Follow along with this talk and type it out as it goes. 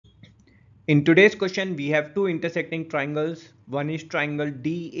In today's question, we have two intersecting triangles. One is triangle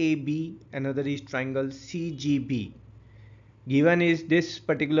DAB, another is triangle CGB. Given is this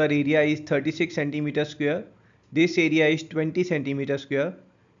particular area is 36 centimeter square. This area is 20 centimeter square.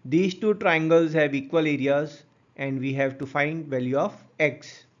 These two triangles have equal areas and we have to find value of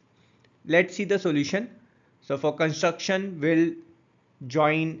x. Let's see the solution. So for construction, we'll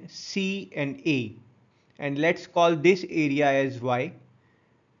join C and A and let's call this area as y.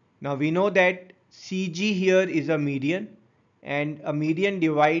 Now we know that CG here is a median and a median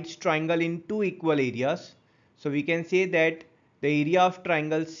divides triangle in two equal areas. So we can say that the area of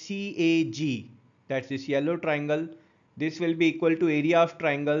triangle CAG, that's this yellow triangle, this will be equal to area of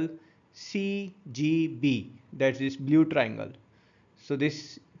triangle CGB, that's this blue triangle. So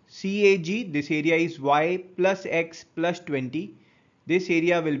this CAG, this area is y plus x plus 20. This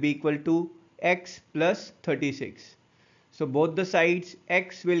area will be equal to x plus 36. So both the sides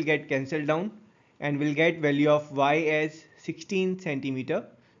x will get cancelled down and we'll get value of y as 16 centimeter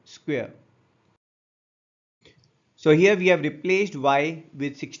square. So here we have replaced y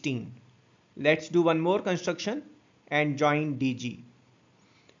with 16. Let's do one more construction and join DG.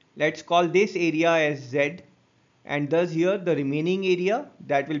 Let's call this area as z and thus here the remaining area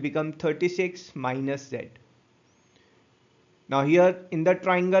that will become 36 minus z. Now here in the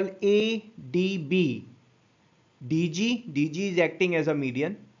triangle ADB, DG is acting as a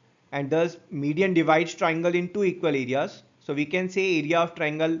median and thus median divides triangle in two equal areas. So we can say area of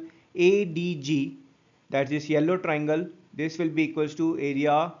triangle ADG, that is yellow triangle, this will be equals to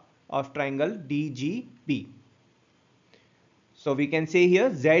area of triangle DGB. So we can say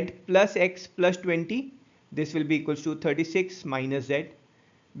here z plus x plus 20, this will be equals to 36 minus z.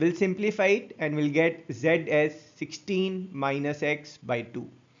 We'll simplify it and we'll get z as 16 minus x by 2.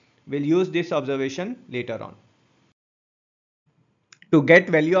 We'll use this observation later on. To get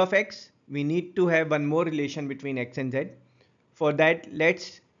value of x, we need to have one more relation between x and z. For that,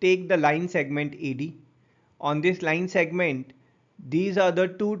 let's take the line segment AD. On this line segment, these are the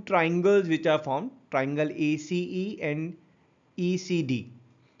two triangles which are formed, triangle ACE and ECD,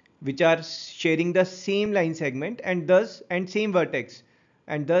 which are sharing the same line segment and thus same vertex,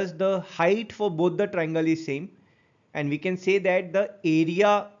 and thus the height for both the triangle is same, and we can say that the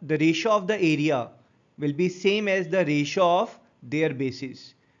area, the ratio of the area will be same as the ratio of their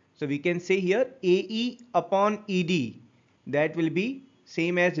bases. So we can say here AE upon ED, that will be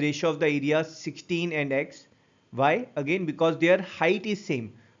same as ratio of the areas 16 and x. Why? Again because their height is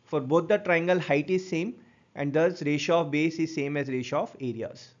same. For both the triangle height is same and thus ratio of base is same as ratio of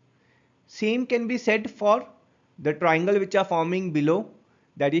areas. Same can be said for the triangle which are forming below,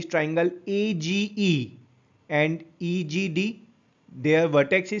 that is triangle AGE and EGD. Their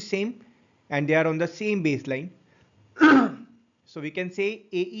vertex is same and they are on the same baseline. So we can say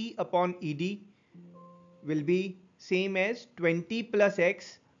AE upon ED will be same as 20 plus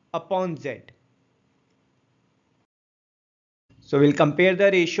x upon z. So we'll compare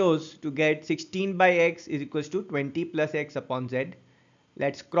the ratios to get 16 by x is equals to 20 plus x upon z.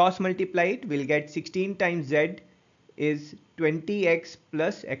 Let's cross multiply it. We'll get 16 times z is 20x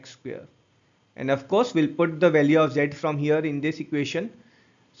plus x square. And of course, we'll put the value of z from here in this equation.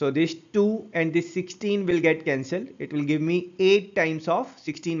 So this 2 and this 16 will get cancelled. It will give me 8 times of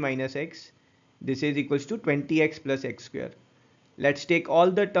 16 minus x. This is equals to 20x plus x square. Let's take all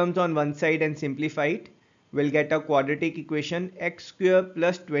the terms on one side and simplify it. We'll get a quadratic equation x square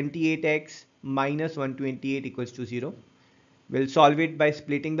plus 28x minus 128 equals to 0. We'll solve it by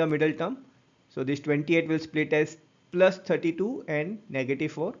splitting the middle term. So this 28 will split as plus 32 and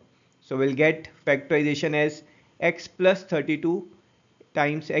negative 4. So we'll get factorization as x plus 32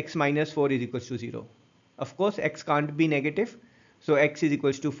 times x minus 4 is equals to 0. Of course, x can't be negative. So x is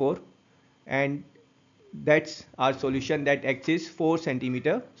equals to 4. And that's our solution, that x is 4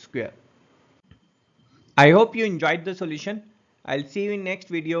 centimeter square. I hope you enjoyed the solution. I'll see you in next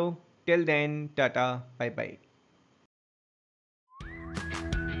video. Till then, tata, bye bye.